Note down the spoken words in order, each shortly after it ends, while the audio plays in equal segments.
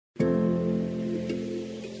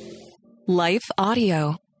Life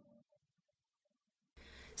Audio.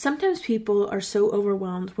 Sometimes people are so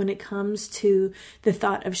overwhelmed when it comes to the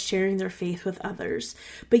thought of sharing their faith with others.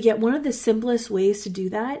 But yet one of the simplest ways to do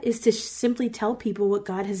that is to simply tell people what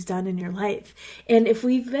God has done in your life. And if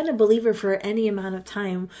we've been a believer for any amount of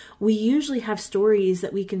time, we usually have stories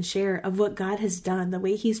that we can share of what God has done, the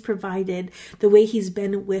way He's provided, the way He's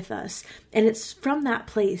been with us. And it's from that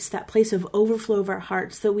place of overflow of our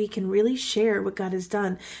hearts, that we can really share what God has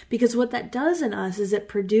done. Because what that does in us is it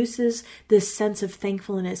produces this sense of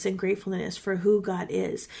thankfulness and gratefulness for who God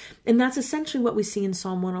is. And that's essentially what we see in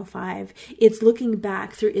Psalm 105. It's looking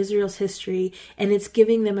back through Israel's history, and it's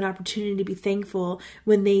giving them an opportunity to be thankful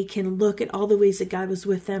when they can look at all the ways that God was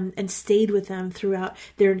with them and stayed with them throughout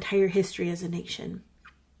their entire history as a nation.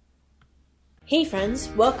 Hey friends,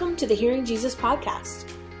 welcome to the Hearing Jesus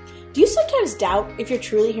podcast. Do you sometimes doubt if you're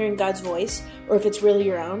truly hearing God's voice or if it's really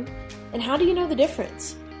your own? And how do you know the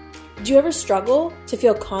difference? Do you ever struggle to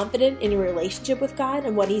feel confident in your relationship with God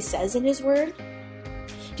and what He says in His Word?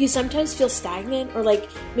 Do you sometimes feel stagnant or like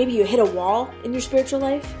maybe you hit a wall in your spiritual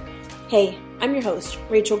life? Hey, I'm your host,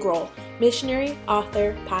 Rachel Grohl, missionary,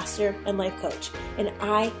 author, pastor, and life coach, and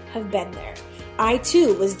I have been there. I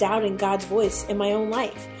too was doubting God's voice in my own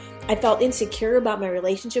life. I felt insecure about my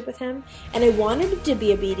relationship with Him, and I wanted to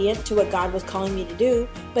be obedient to what God was calling me to do,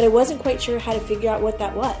 but I wasn't quite sure how to figure out what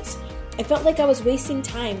that was. I felt like I was wasting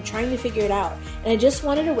time trying to figure it out, and I just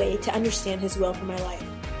wanted a way to understand His will for my life.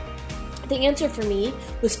 The answer for me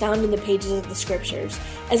was found in the pages of the scriptures,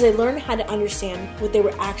 as I learned how to understand what they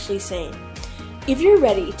were actually saying. If you're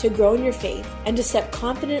ready to grow in your faith and to step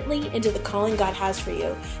confidently into the calling God has for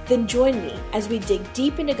you, then join me as we dig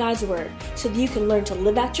deep into God's Word so that you can learn to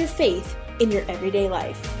live out your faith in your everyday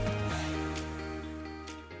life.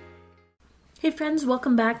 Hey friends,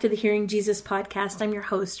 welcome back to the Hearing Jesus podcast. I'm your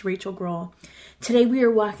host, Rachel Grohl. Today we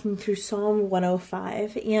are walking through Psalm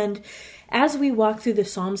 105, and as we walk through the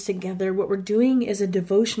Psalms together, what we're doing is a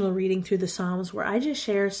devotional reading through the Psalms where I just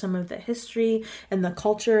share some of the history and the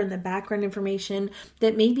culture and the background information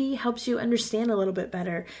that maybe helps you understand a little bit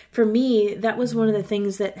better. For me, that was one of the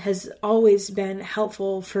things that has always been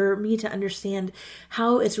helpful for me to understand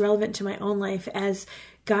how it's relevant to my own life, as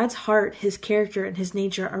God's heart, His character, and His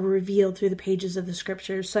nature are revealed through the pages of the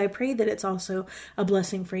scriptures. So I pray that it's also a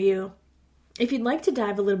blessing for you. If you'd like to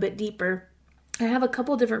dive a little bit deeper, I have a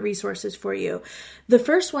couple different resources for you. The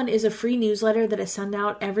first one is a free newsletter that I send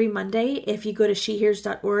out every Monday. If you go to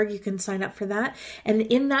shehears.org, you can sign up for that. And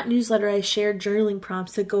in that newsletter, I share journaling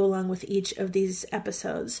prompts that go along with each of these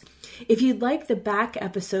episodes. If you'd like the back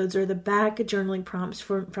episodes or the back journaling prompts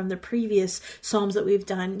from the previous Psalms that we've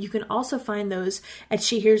done, you can also find those at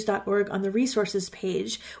shehears.org on the resources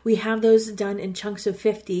page. We have those done in chunks of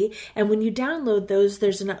 50. And when you download those,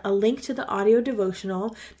 there's a link to the audio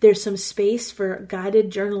devotional. There's some space for guided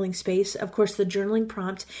journaling space, of course, the journaling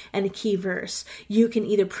prompt, and a key verse. You can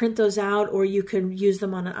either print those out or you can use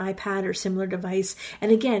them on an iPad or similar device.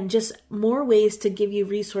 And again, just more ways to give you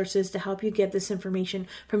resources to help you get this information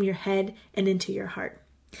from your head and into your heart.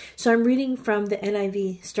 So I'm reading from the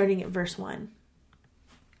NIV, starting at verse 1.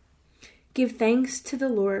 Give thanks to the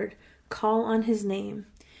Lord, call on His name,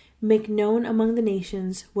 make known among the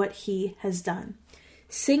nations what He has done.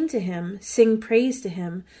 Sing to Him, sing praise to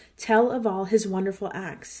Him, tell of all His wonderful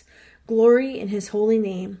acts. Glory in His holy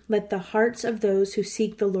name, let the hearts of those who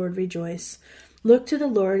seek the Lord rejoice. Look to the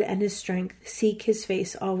Lord and His strength, seek His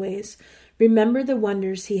face always. Remember the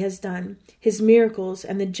wonders He has done, His miracles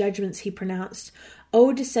and the judgments He pronounced.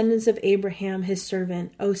 O descendants of Abraham, His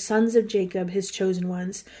servant, O sons of Jacob, His chosen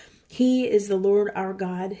ones. He is the Lord our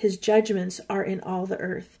God, His judgments are in all the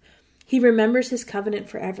earth. He remembers His covenant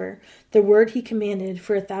forever, the word He commanded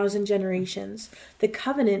for 1,000 generations, the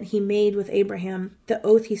covenant He made with Abraham, the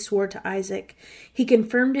oath He swore to Isaac. He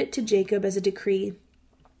confirmed it to Jacob as a decree,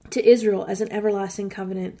 to Israel as an everlasting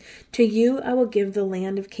covenant. To you I will give the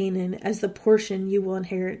land of Canaan as the portion you will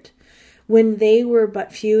inherit. When they were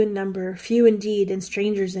but few in number, few indeed, and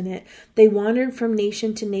strangers in it, they wandered from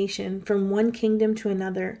nation to nation, from one kingdom to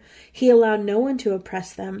another. He allowed no one to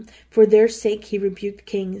oppress them. For their sake He rebuked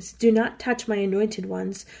kings. Do not touch my anointed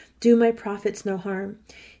ones. Do my prophets no harm.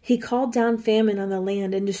 He called down famine on the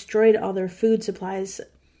land and destroyed all their food supplies.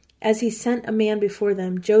 As He sent a man before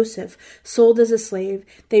them, Joseph, sold as a slave,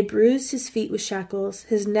 they bruised his feet with shackles,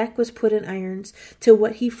 his neck was put in irons, till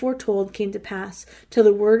what He foretold came to pass, till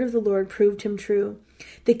the word of the Lord proved Him true.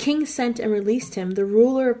 The king sent and released him, the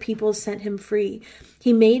ruler of peoples sent him free.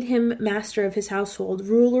 He made him master of his household,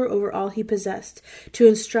 ruler over all he possessed, to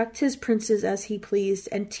instruct his princes as he pleased,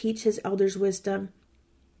 and teach his elders wisdom.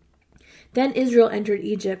 Then Israel entered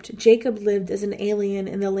Egypt. Jacob lived as an alien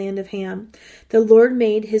in the land of Ham. The Lord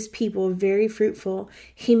made his people very fruitful.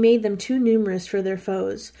 He made them too numerous for their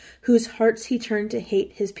foes, whose hearts he turned to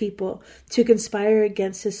hate his people, to conspire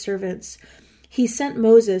against his servants. He sent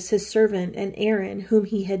Moses, his servant, and Aaron, whom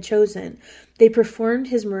he had chosen. They performed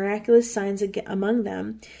his miraculous signs among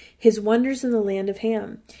them, his wonders in the land of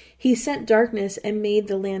Ham. He sent darkness and made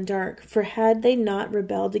the land dark, for had they not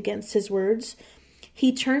rebelled against his words?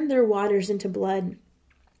 He turned their waters into blood,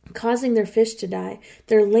 causing their fish to die.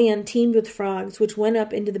 Their land teemed with frogs, which went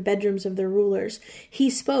up into the bedrooms of their rulers. He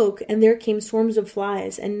spoke, and there came swarms of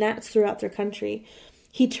flies and gnats throughout their country.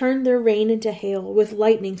 He turned their rain into hail, with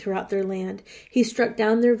lightning throughout their land. He struck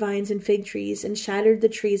down their vines and fig trees, and shattered the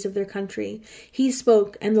trees of their country. He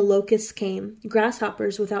spoke, and the locusts came,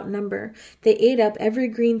 grasshoppers without number. They ate up every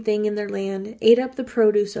green thing in their land, ate up the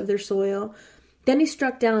produce of their soil. Then he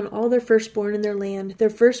struck down all their firstborn in their land, their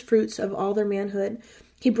first fruits of all their manhood.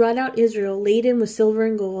 He brought out Israel, laden with silver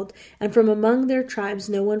and gold, and from among their tribes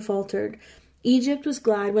no one faltered. Egypt was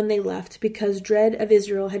glad when they left, because dread of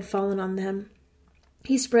Israel had fallen on them.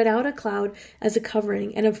 He spread out a cloud as a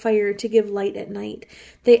covering and a fire to give light at night.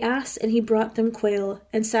 They asked, and he brought them quail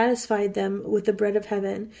and satisfied them with the bread of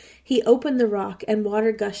heaven. He opened the rock, and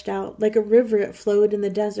water gushed out. Like a river it flowed in the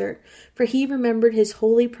desert. For he remembered his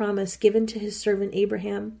holy promise given to his servant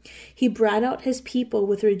Abraham. He brought out his people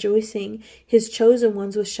with rejoicing, his chosen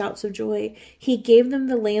ones with shouts of joy. He gave them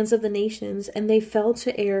the lands of the nations, and they fell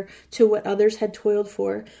to heir to what others had toiled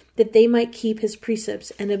for, that they might keep his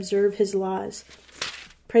precepts and observe his laws.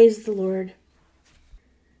 Praise the Lord.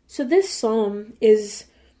 So this psalm is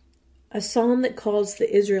a psalm that calls the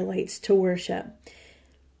Israelites to worship.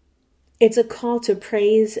 It's a call to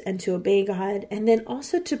praise and to obey God, and then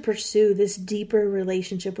also to pursue this deeper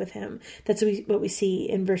relationship with him. That's what we see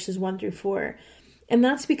in verses 1 through 4. And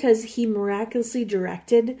that's because he miraculously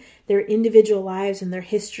directed their individual lives and their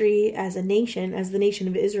history as a nation, as the nation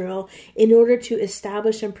of Israel, in order to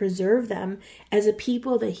establish and preserve them as a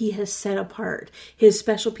people that he has set apart, his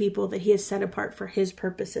special people that he has set apart for his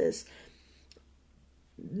purposes.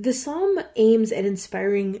 The psalm aims at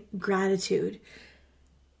inspiring gratitude,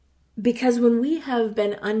 because when we have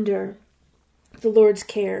been under the Lord's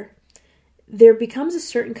care, there becomes a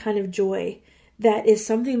certain kind of joy that is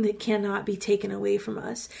something that cannot be taken away from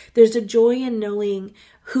us. There's a joy in knowing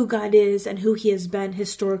who God is and who he has been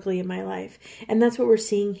historically in my life. And that's what we're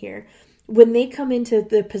seeing here. When they come into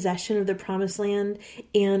the possession of the promised land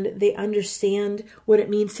and they understand what it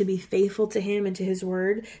means to be faithful to him and to his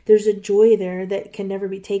word, there's a joy there that can never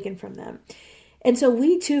be taken from them. And so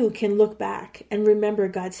we too can look back and remember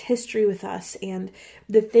God's history with us and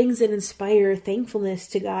the things that inspire thankfulness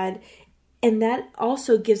to God. And that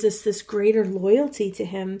also gives us this greater loyalty to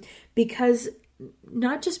him, because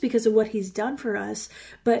not just because of what he's done for us,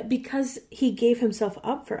 but because he gave himself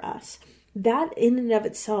up for us. That in and of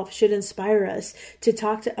itself should inspire us to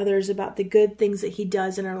talk to others about the good things that he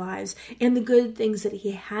does in our lives and the good things that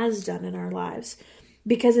he has done in our lives.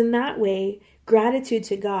 Because in that way, gratitude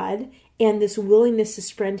to God and this willingness to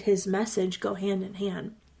spread his message go hand in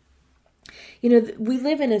hand. You know, we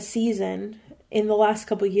live in a season in the last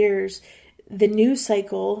couple of years. The news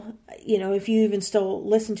cycle, you know, if you even still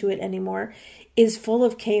listen to it anymore, is full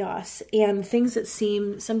of chaos and things that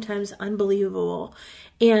seem sometimes unbelievable.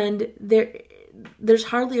 And there's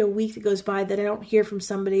hardly a week that goes by that I don't hear from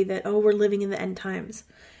somebody that, oh, we're living in the end times.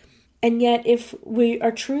 And yet, if we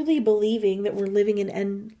are truly believing that we're living in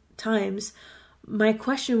end times, my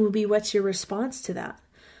question would be, what's your response to that?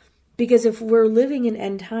 Because if we're living in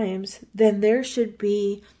end times, then there should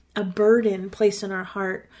be a burden placed on our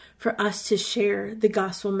heart for us to share the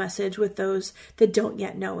gospel message with those that don't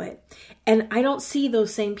yet know it. And I don't see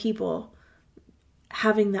those same people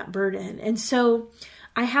having that burden. And so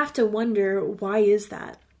I have to wonder, why is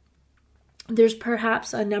that? There's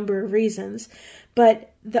perhaps a number of reasons,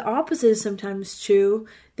 but the opposite is sometimes true,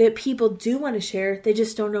 that people do want to share, they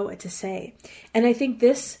just don't know what to say. And I think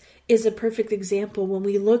this is a perfect example when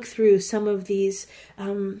we look through some of these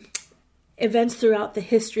events throughout the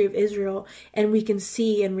history of Israel, and we can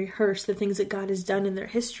see and rehearse the things that God has done in their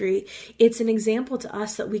history. It's an example to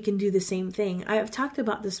us that we can do the same thing. I have talked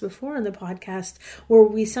about this before on the podcast, where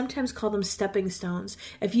we sometimes call them stepping stones.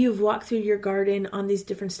 If you've walked through your garden on these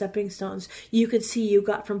different stepping stones, you could see you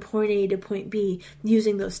got from point A to point B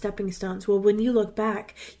using those stepping stones. Well, when you look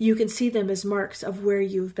back, you can see them as marks of where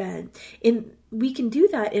you've been. we can do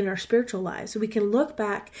that in our spiritual lives. We can look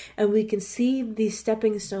back and we can see these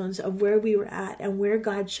stepping stones of where we were at and where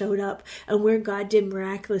God showed up and where God did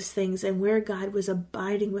miraculous things and where God was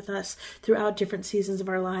abiding with us throughout different seasons of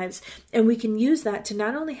our lives. And we can use that to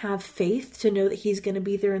not only have faith to know that He's going to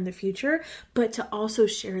be there in the future, but to also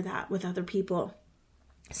share that with other people.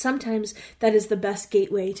 Sometimes that is the best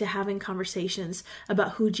gateway to having conversations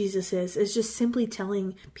about who Jesus is just simply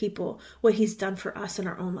telling people what He's done for us in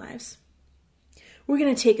our own lives. We're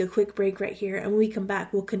going to take a quick break right here, and when we come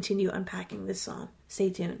back, we'll continue unpacking this psalm. Stay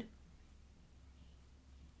tuned.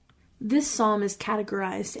 This psalm is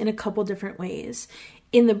categorized in a couple different ways.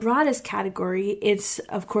 In the broadest category, it's,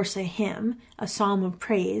 of course, a hymn, a psalm of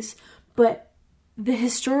praise, but the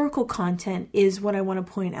historical content is what I want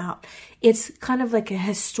to point out. It's kind of like a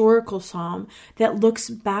historical psalm that looks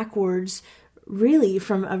backwards, really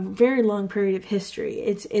from a very long period of history.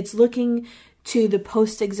 It's looking to the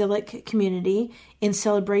post-exilic community in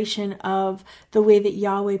celebration of the way that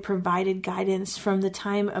Yahweh provided guidance from the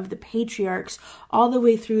time of the patriarchs all the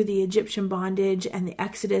way through the Egyptian bondage and the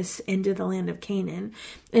Exodus into the land of Canaan.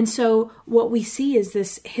 And so what we see is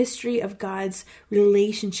this history of God's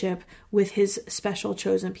relationship with His special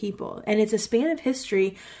chosen people. And it's a span of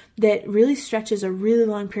history that really stretches a really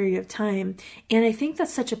long period of time. And I think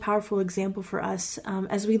that's such a powerful example for us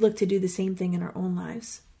as we look to do the same thing in our own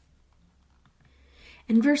lives.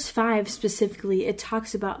 In verse 5 specifically, it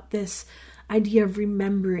talks about this idea of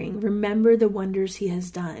remember the wonders He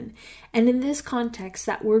has done. And in this context,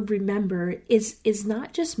 that word remember is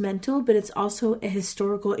not just mental, but it's also a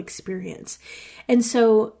historical experience. And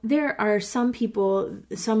so there are some people,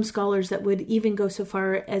 some scholars that would even go so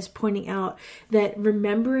far as pointing out that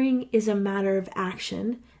remembering is a matter of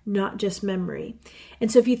action, not just memory.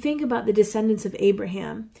 And so if you think about the descendants of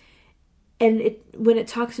Abraham, and when it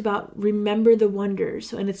talks about remember the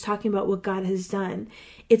wonders, and it's talking about what God has done,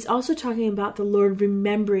 it's also talking about the Lord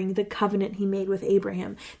remembering the covenant He made with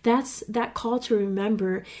Abraham. That call to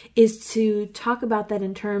remember is to talk about that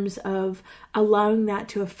in terms of allowing that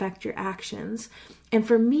to affect your actions. And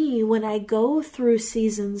for me, when I go through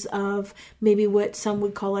seasons of maybe what some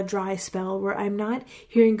would call a dry spell, where I'm not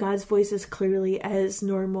hearing God's voice as clearly as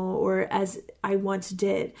normal or as I once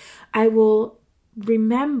did, I will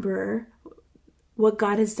remember what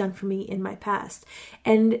God has done for me in my past.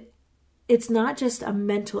 And it's not just a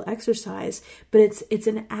mental exercise, but it's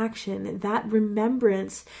an action. That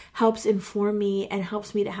remembrance helps inform me and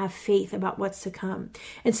helps me to have faith about what's to come.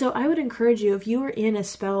 And so I would encourage you, if you are in a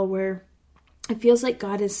spell where it feels like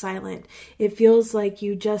God is silent, it feels like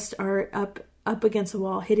you just are up against a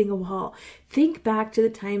wall, hitting a wall, think back to the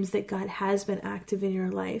times that God has been active in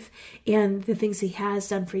your life and the things He has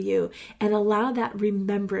done for you, and allow that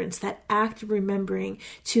remembrance, that act of remembering,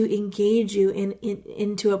 to engage you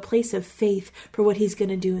into a place of faith for what He's going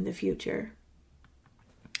to do in the future.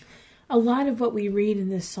 A lot of what we read in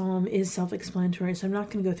this psalm is self-explanatory, so I'm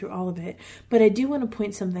not going to go through all of it, but I do want to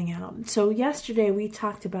point something out. So yesterday we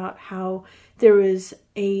talked about how there was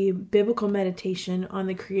a biblical meditation on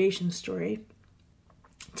the creation story.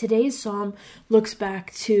 Today's psalm looks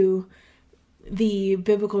back to the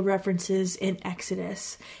biblical references in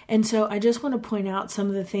Exodus. And so I just want to point out some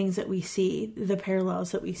of the things that we see, the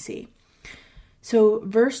parallels that we see. So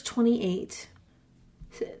verse 28,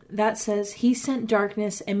 that says, He sent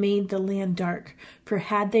darkness and made the land dark, for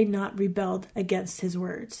had they not rebelled against His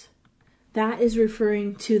words. That is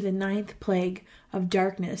referring to the 9th plague of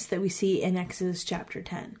darkness that we see in Exodus chapter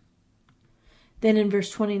 10. Then in verse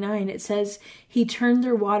 29, it says, He turned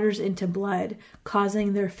their waters into blood,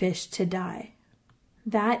 causing their fish to die.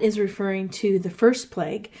 That is referring to the first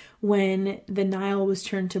plague when the Nile was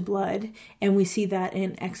turned to blood, and we see that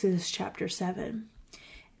in Exodus chapter 7.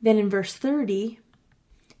 Then in verse 30,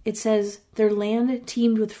 it says, Their land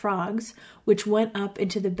teemed with frogs, which went up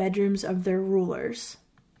into the bedrooms of their rulers.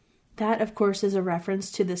 That, of course, is a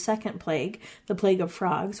reference to the second plague, the plague of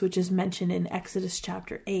frogs, which is mentioned in Exodus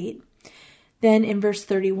chapter 8. Then in verse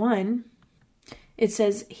 31, it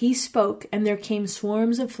says, He spoke, and there came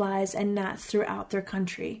swarms of flies and gnats throughout their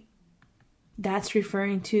country. That's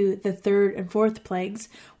referring to the 3rd and 4th plagues,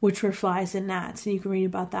 which were flies and gnats. And you can read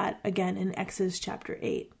about that again in Exodus chapter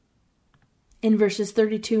 8. In verses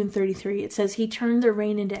 32 and 33, it says, He turned their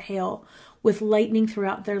rain into hail, with lightning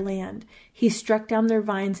throughout their land. He struck down their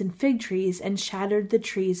vines and fig trees and shattered the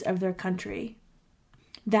trees of their country.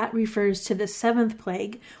 That refers to the 7th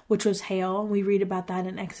plague, which was hail. We read about that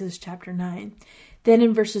in Exodus chapter 9. Then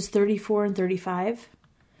in verses 34 and 35,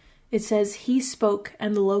 it says, He spoke,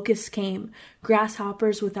 and the locusts came,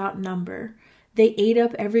 grasshoppers without number. They ate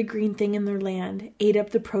up every green thing in their land, ate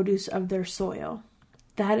up the produce of their soil.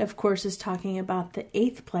 That, of course, is talking about the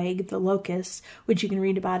 8th plague, the locusts, which you can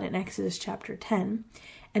read about in Exodus chapter 10.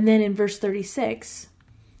 And then in verse 36,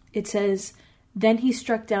 it says, "Then he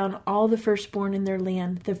struck down all the firstborn in their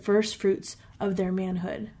land, the first fruits of their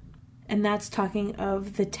manhood." And that's talking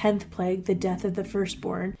of the 10th plague, the death of the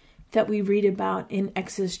firstborn, that we read about in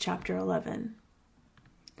Exodus chapter 11.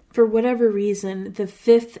 For whatever reason, the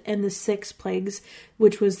 5th and the 6th plagues,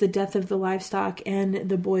 which was the death of the livestock and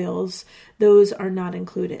the boils, those are not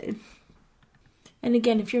included. And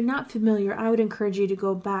again, if you're not familiar, I would encourage you to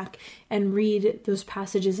go back and read those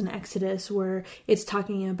passages in Exodus where it's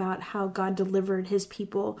talking about how God delivered his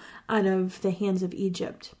people out of the hands of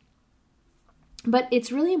Egypt. But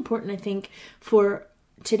it's really important, I think, for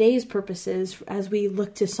today's purposes, as we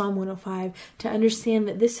look to Psalm 105, to understand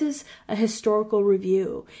that this is a historical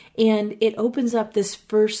review, and it opens up this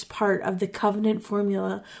first part of the covenant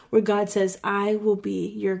formula where God says, "I will be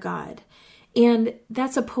your God." And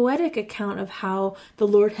that's a poetic account of how the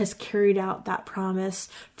Lord has carried out that promise,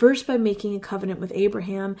 first by making a covenant with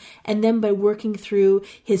Abraham, and then by working through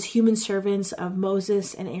his human servants of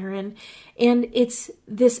Moses and Aaron. And it's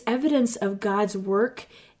this evidence of God's work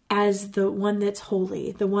as the one that's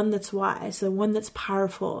holy, the one that's wise, the one that's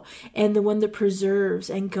powerful, and the one that preserves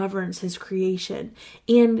and governs his creation.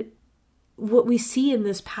 And what we see in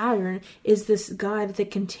this pattern is this God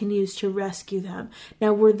that continues to rescue them.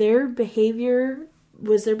 Now, was their behavior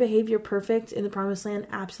perfect in the promised land?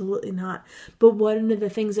 Absolutely not. But one of the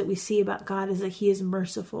things that we see about God is that he is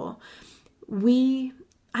merciful. I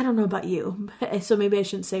don't know about you, so maybe I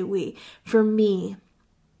shouldn't say we. For me,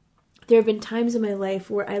 there have been times in my life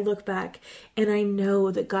where I look back and I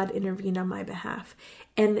know that God intervened on my behalf.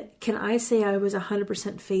 And can I say I was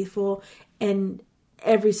 100% faithful and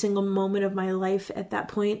every single moment of my life at that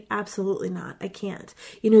point? Absolutely not. I can't.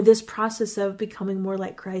 This process of becoming more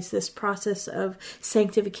like Christ, this process of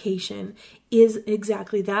sanctification is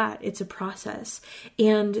exactly that. It's a process.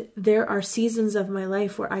 And there are seasons of my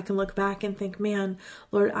life where I can look back and think, man,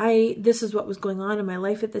 Lord, this is what was going on in my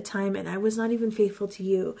life at the time, and I was not even faithful to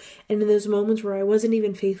you. And in those moments where I wasn't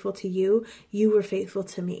even faithful to you, you were faithful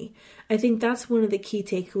to me. I think that's one of the key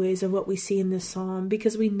takeaways of what we see in this psalm,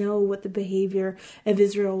 because we know what the behavior of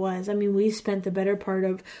Israel was. I mean, we spent the better part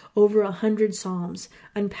of over 100 psalms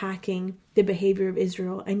unpacking the behavior of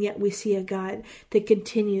Israel, and yet we see a God that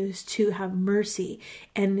continues to have mercy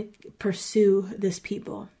and pursue this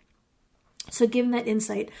people. So given that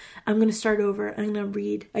insight, I'm going to start over. I'm going to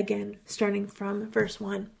read again, starting from verse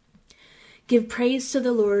 1. Give praise to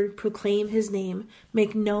the Lord, proclaim his name,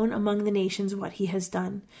 make known among the nations what he has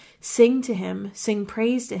done. Sing to him, sing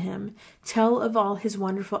praise to him, tell of all his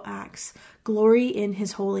wonderful acts, glory in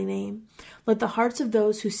his holy name. Let the hearts of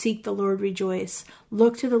those who seek the Lord rejoice.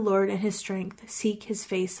 Look to the Lord and his strength, seek his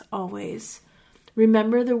face always.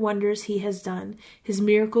 Remember the wonders he has done, his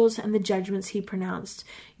miracles and the judgments he pronounced.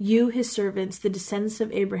 You, his servants, the descendants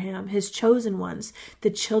of Abraham, his chosen ones, the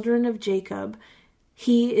children of Jacob.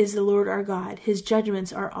 He is the Lord our God. His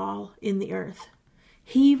judgments are all in the earth.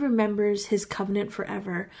 He remembers his covenant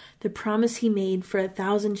forever, the promise he made for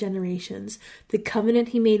 1,000 generations, the covenant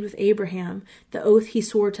he made with Abraham, the oath he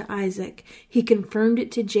swore to Isaac. He confirmed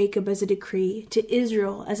it to Jacob as a decree, to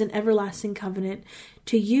Israel as an everlasting covenant.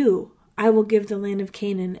 To you I will give the land of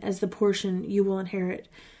Canaan as the portion you will inherit.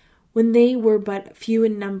 When they were but few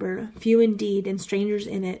in number, few indeed, and strangers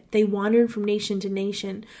in it, they wandered from nation to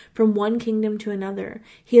nation, from one kingdom to another.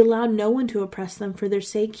 He allowed no one to oppress them. For their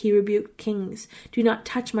sake he rebuked kings. Do not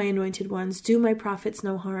touch my anointed ones. Do my prophets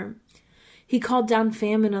no harm. He called down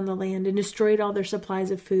famine on the land and destroyed all their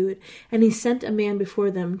supplies of food. And he sent a man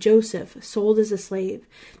before them, Joseph, sold as a slave.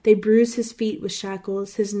 They bruised his feet with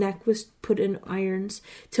shackles. His neck was put in irons,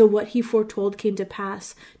 till what he foretold came to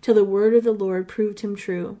pass, till the word of the Lord proved him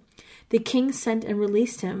true. The king sent and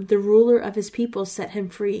released him. The ruler of his people set him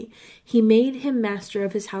free. He made him master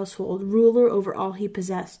of his household, ruler over all he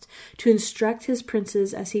possessed, to instruct his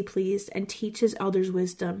princes as he pleased, and teach his elders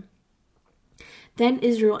wisdom. Then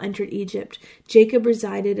Israel entered Egypt. Jacob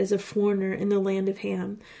resided as a foreigner in the land of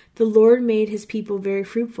Ham. The Lord made his people very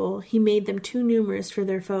fruitful. He made them too numerous for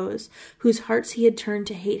their foes, whose hearts he had turned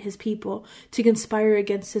to hate his people, to conspire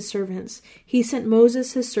against his servants. He sent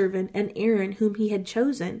Moses his servant, and Aaron whom he had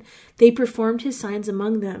chosen. They performed his signs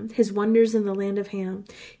among them, his wonders in the land of Ham.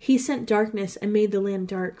 He sent darkness and made the land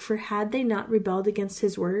dark, for had they not rebelled against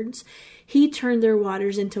his words? He turned their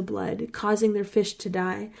waters into blood, causing their fish to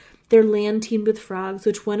die. Their land teemed with frogs,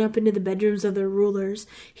 which went up into the bedrooms of their rulers.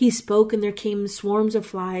 He spoke, and there came swarms of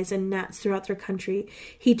flies and gnats throughout their country.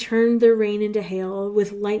 He turned their rain into hail,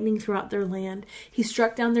 with lightning throughout their land. He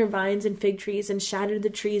struck down their vines and fig trees, and shattered the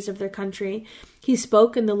trees of their country. He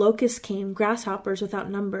spoke, and the locusts came, grasshoppers without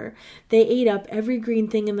number. They ate up every green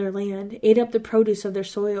thing in their land, ate up the produce of their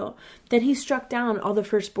soil. Then he struck down all the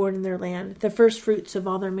firstborn in their land, the firstfruits of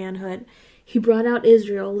all their manhood. He brought out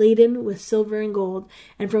Israel, laden with silver and gold,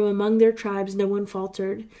 and from among their tribes no one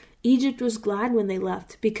faltered. Egypt was glad when they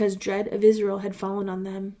left, because dread of Israel had fallen on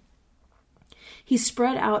them. He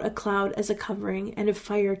spread out a cloud as a covering, and a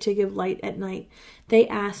fire to give light at night. They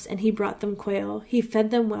asked, and he brought them quail. He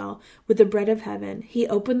fed them well with the bread of heaven. He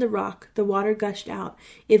opened the rock, the water gushed out.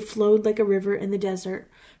 It flowed like a river in the desert.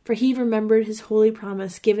 For he remembered his holy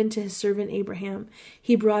promise given to his servant Abraham.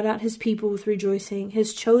 He brought out his people with rejoicing,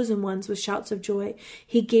 his chosen ones with shouts of joy.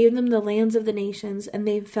 He gave them the lands of the nations, and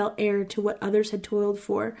they fell heir to what others had toiled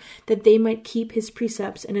for, that they might keep his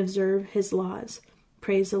precepts and observe his laws.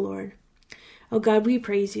 Praise the Lord. Oh God, we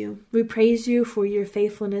praise you. We praise you for your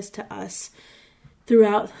faithfulness to us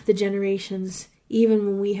throughout the generations, even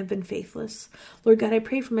when we have been faithless. Lord God, I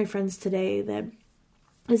pray for my friends today that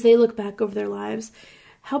as they look back over their lives,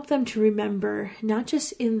 help them to remember, not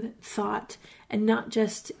just in thought and not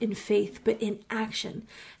just in faith, but in action.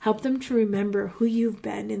 Help them to remember who you've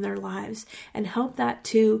been in their lives, and help that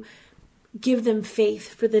to give them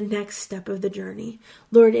faith for the next step of the journey.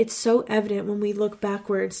 Lord, it's so evident when we look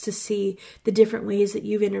backwards to see the different ways that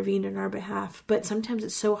you've intervened on our behalf, but sometimes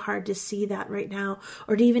it's so hard to see that right now,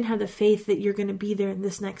 or to even have the faith that you're going to be there in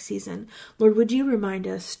this next season. Lord, would you remind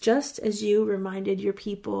us, just as you reminded your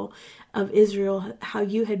people of Israel, how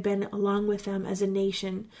you had been along with them as a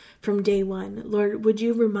nation from day one. Lord, would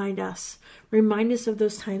you remind us of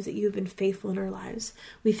those times that you have been faithful in our lives.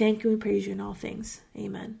 We thank you and praise you in all things.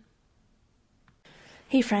 Amen.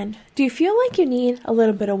 Hey friend, do you feel like you need a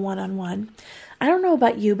little bit of one-on-one? I don't know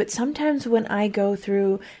about you, but sometimes when I go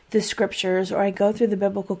through the scriptures or I go through the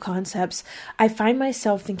biblical concepts, I find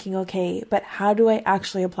myself thinking, okay, but how do I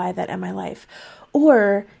actually apply that in my life?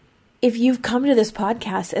 Or if you've come to this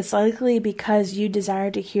podcast, it's likely because you desire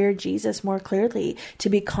to hear Jesus more clearly, to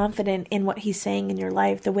be confident in what he's saying in your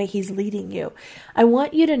life, the way he's leading you. I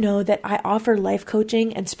want you to know that I offer life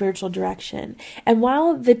coaching and spiritual direction. And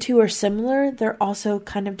while the two are similar, they're also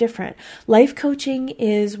kind of different. Life coaching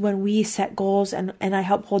is when we set goals and I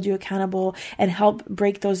help hold you accountable and help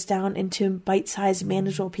break those down into bite-sized,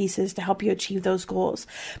 manageable pieces to help you achieve those goals.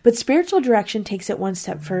 But spiritual direction takes it one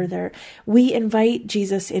step further. We invite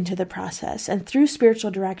Jesus into the process. And through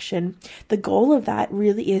spiritual direction, the goal of that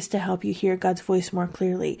really is to help you hear God's voice more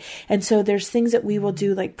clearly. And so there's things that we will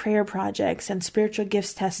do like prayer projects and spiritual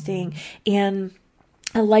gifts testing and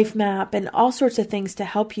a life map and all sorts of things to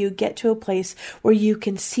help you get to a place where you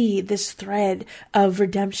can see this thread of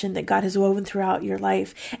redemption that God has woven throughout your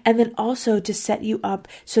life. And then also to set you up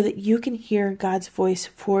so that you can hear God's voice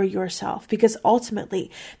for yourself. Because ultimately,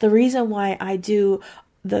 the reason why I do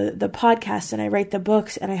the podcast and I write the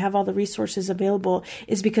books and I have all the resources available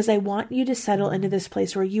is because I want you to settle into this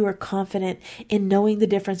place where you are confident in knowing the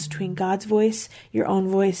difference between God's voice, your own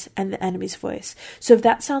voice, and the enemy's voice. So if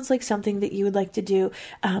that sounds like something that you would like to do,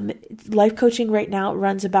 life coaching right now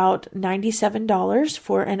runs about $97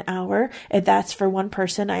 for an hour. And that's for one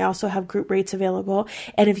person. I also have group rates available.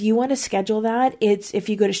 And if you want to schedule that, if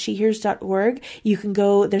you go to shehears.org, you can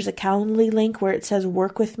go, there's a Calendly link where it says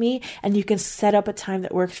work with me, and you can set up a time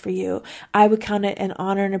that works for you. I would count it an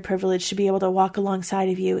honor and a privilege to be able to walk alongside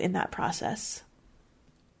of you in that process.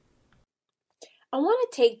 I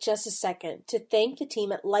want to take just a second to thank the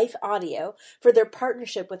team at Life Audio for their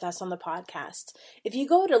partnership with us on the podcast. If you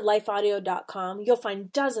go to lifeaudio.com, you'll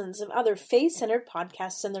find dozens of other faith-centered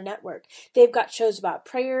podcasts in their network. They've got shows about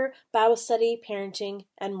prayer, Bible study, parenting,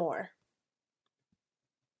 and more.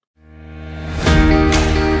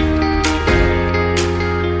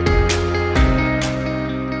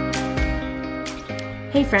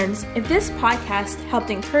 Hey friends, if this podcast helped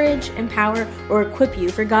encourage, empower, or equip you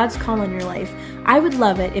for God's call in your life, I would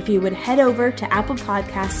love it if you would head over to Apple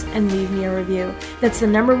Podcasts and leave me a review. That's the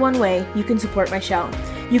 #1 way you can support my show.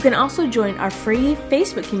 You can also join our free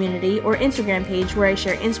Facebook community or Instagram page where I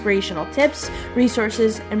share inspirational tips,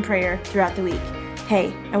 resources, and prayer throughout the week.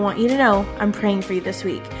 Hey, I want you to know I'm praying for you this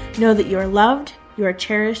week. Know that you are loved, you are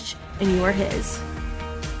cherished, and you are His.